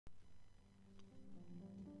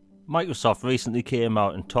Microsoft recently came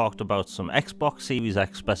out and talked about some Xbox Series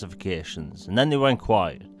X specifications, and then they went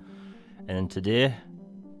quiet. And today,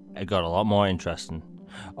 it got a lot more interesting.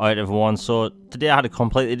 Alright everyone, so today I had a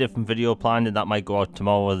completely different video planned, and that might go out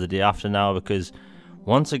tomorrow or the day after now, because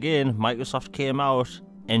once again, Microsoft came out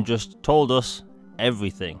and just told us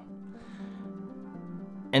everything.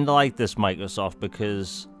 And I like this Microsoft,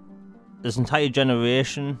 because this entire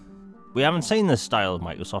generation, we haven't seen this style of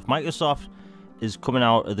Microsoft. Microsoft is coming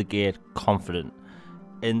out of the gate confident,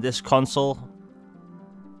 and this console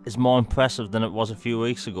is more impressive than it was a few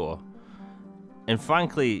weeks ago. And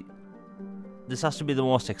frankly, this has to be the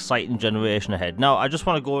most exciting generation ahead. Now, I just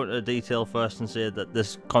want to go into detail first and say that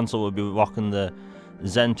this console will be rocking the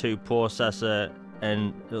Zen 2 processor,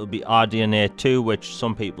 and it'll be RDNA 2, which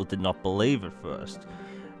some people did not believe at first.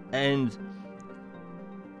 And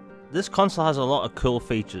this console has a lot of cool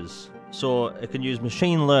features. So it can use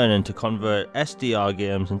machine learning to convert SDR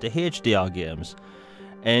games into HDR games.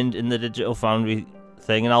 And in the Digital Foundry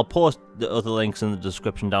thing, and I'll post the other links in the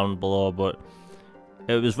description down below, but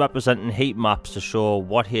it was representing heat maps to show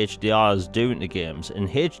what HDR is doing to games. And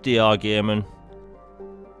HDR gaming,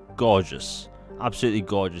 gorgeous. Absolutely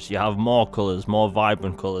gorgeous. You have more colours, more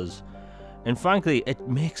vibrant colours. And frankly, it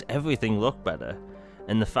makes everything look better.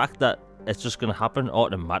 And the fact that it's just going to happen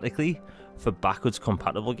automatically for backwards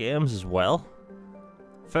compatible games as well,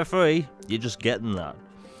 for free, you're just getting that.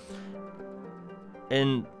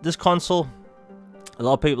 In this console, a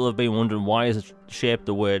lot of people have been wondering why is it shaped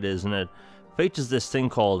the way it is, and it features this thing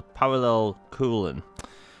called parallel cooling.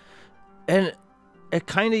 And it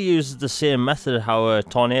kind of uses the same method how a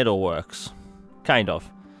tornado works. Kind of.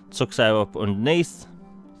 It sucks air up underneath,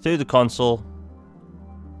 through the console,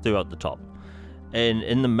 throughout the top. And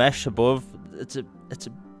in the mesh above,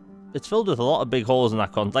 it's filled with a lot of big holes in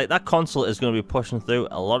that console. Like, that console is going to be pushing through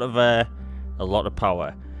a lot of air, a lot of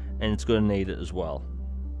power, and it's going to need it as well.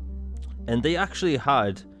 And they actually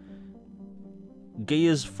had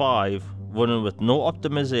Gears 5 running with no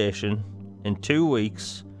optimization in 2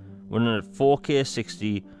 weeks, running at 4K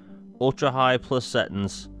 60, ultra high plus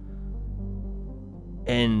settings,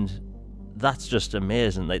 and that's just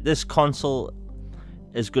amazing. Like, this console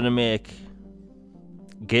is going to make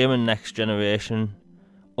gaming next generation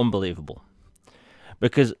unbelievable,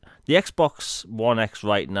 because the Xbox One X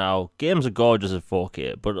right now, games are gorgeous at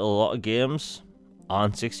 4K, but a lot of games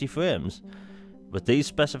aren't 60 frames. With these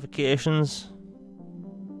specifications,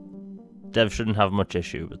 devs shouldn't have much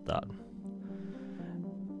issue with that.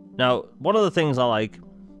 Now, one of the things I like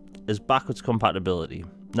is backwards compatibility.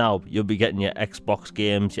 Now, you'll be getting your Xbox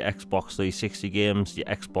games, your Xbox 360 games, your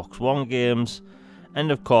Xbox One games,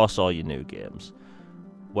 and of course all your new games.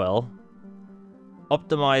 Well,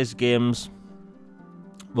 optimized games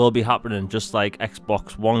will be happening just like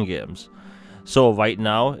Xbox One games. So right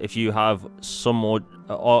now, if you have some, or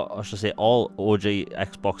I should say all OG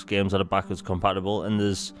Xbox games that are backwards compatible, and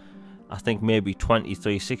there's, I think, maybe 20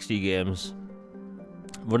 360 games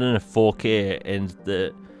running at 4K, and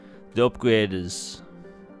the upgrade is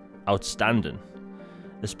outstanding,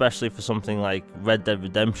 especially for something like Red Dead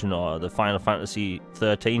Redemption or the Final Fantasy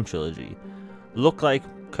 13 trilogy. Look like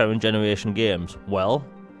current generation games. Well,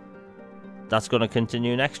 that's going to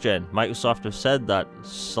continue next gen. Microsoft have said that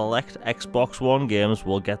select Xbox One games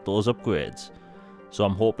will get those upgrades. So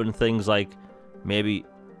I'm hoping things like maybe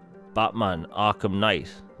Batman Arkham Knight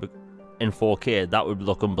in 4K, that would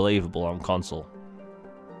look unbelievable on console.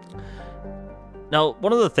 Now,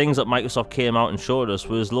 one of the things that Microsoft came out and showed us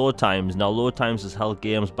was load times. Now, load times has held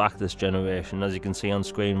games back this generation, as you can see on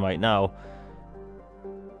screen right now.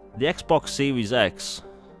 The Xbox Series X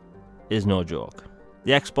is no joke.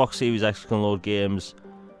 The Xbox Series X can load games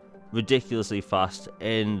ridiculously fast,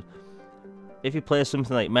 and if you play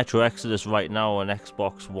something like Metro Exodus right now on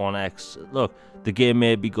Xbox One X, look, the game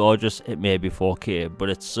may be gorgeous, it may be 4K, but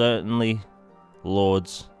it certainly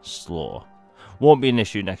loads slow. Won't be an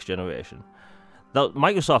issue next generation. Now,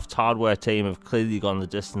 Microsoft's hardware team have clearly gone the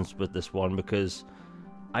distance with this one, because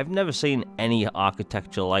I've never seen any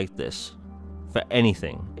architecture like this for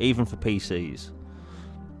anything, even for PCs.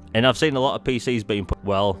 And I've seen a lot of PCs being put,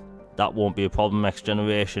 well, that won't be a problem next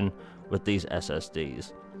generation with these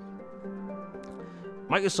SSDs.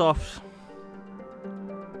 Microsoft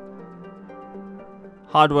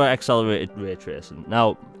hardware accelerated ray tracing.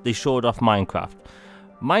 Now, they showed off Minecraft.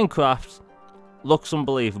 Minecraft looks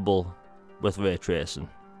unbelievable with ray tracing.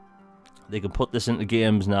 They can put this into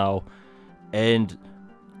games now, and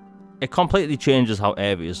it completely changes how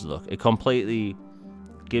areas look. It completely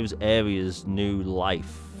gives areas new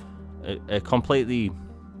life. A completely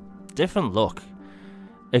different look.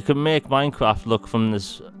 It can make Minecraft look from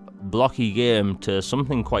this blocky game to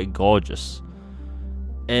something quite gorgeous.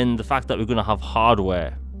 And the fact that we're going to have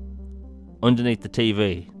hardware underneath the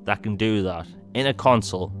TV that can do that in a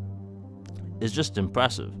console is just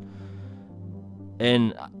impressive.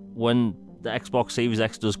 And when the Xbox Series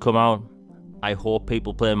X does come out, I hope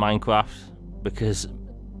people play Minecraft, because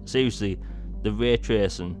seriously, the ray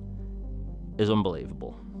tracing is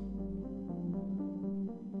unbelievable.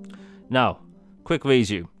 Now, quick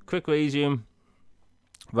resume.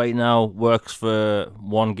 Right now works for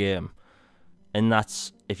one game, and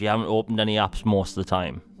that's if you haven't opened any apps most of the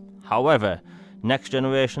time. However, next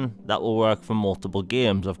generation, that will work for multiple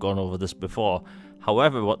games. I've gone over this before.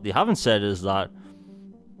 However, what they haven't said is that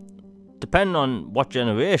depending on what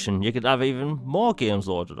generation, you could have even more games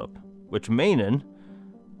loaded up. Which meaning,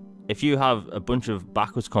 if you have a bunch of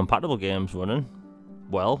backwards compatible games running,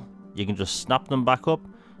 well, you can just snap them back up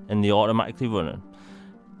and they're automatically running.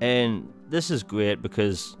 And this is great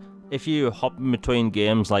because if you hop in between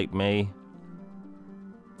games like me,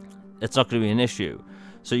 it's not going to be an issue.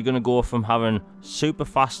 So you're going to go from having super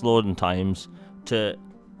fast loading times to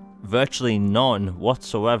virtually none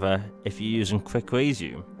whatsoever if you're using quick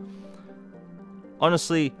resume.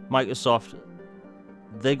 Honestly, Microsoft,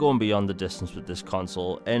 they're going beyond the distance with this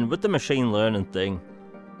console. And with the machine learning thing,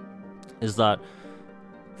 is that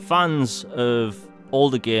fans of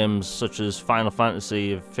older games such as Final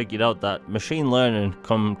Fantasy have figured out that machine learning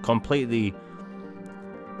can completely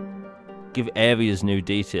give areas new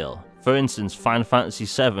detail. For instance, Final Fantasy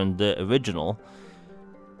VII, the original,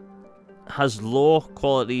 has low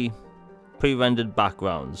quality pre-rendered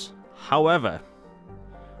backgrounds. However,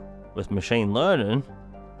 with machine learning,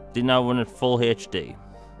 they now run at full HD.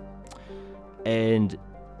 And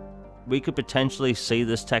we could potentially see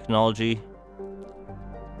this technology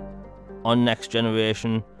on next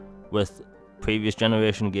generation with previous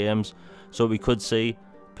generation games. So we could see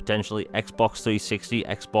potentially Xbox 360,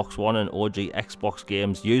 Xbox One and OG Xbox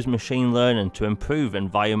games use machine learning to improve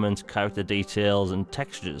environment, character details and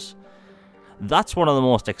textures. That's one of the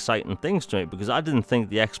most exciting things to me, because I didn't think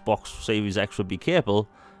the Xbox Series X would be capable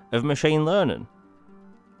of machine learning.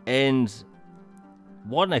 And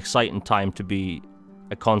what an exciting time to be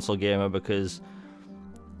a console gamer, because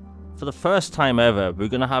for the first time ever, we're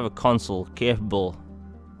going to have a console capable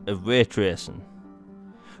of ray tracing.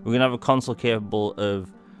 We're going to have a console capable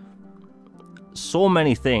of so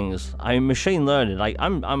many things. I mean, machine learning, like,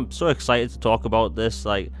 I'm so excited to talk about this.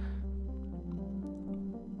 Like,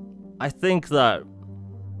 I think that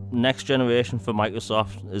next generation for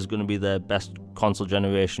Microsoft is going to be their best console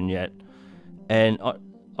generation yet. And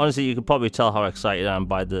honestly, you can probably tell how excited I am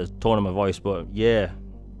by the tone of my voice. But yeah,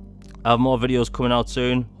 I have more videos coming out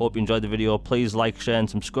soon. Hope you enjoyed the video. Please like, share and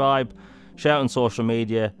subscribe. Share it on social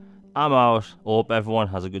media. I'm out. Hope everyone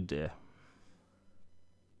has a good day.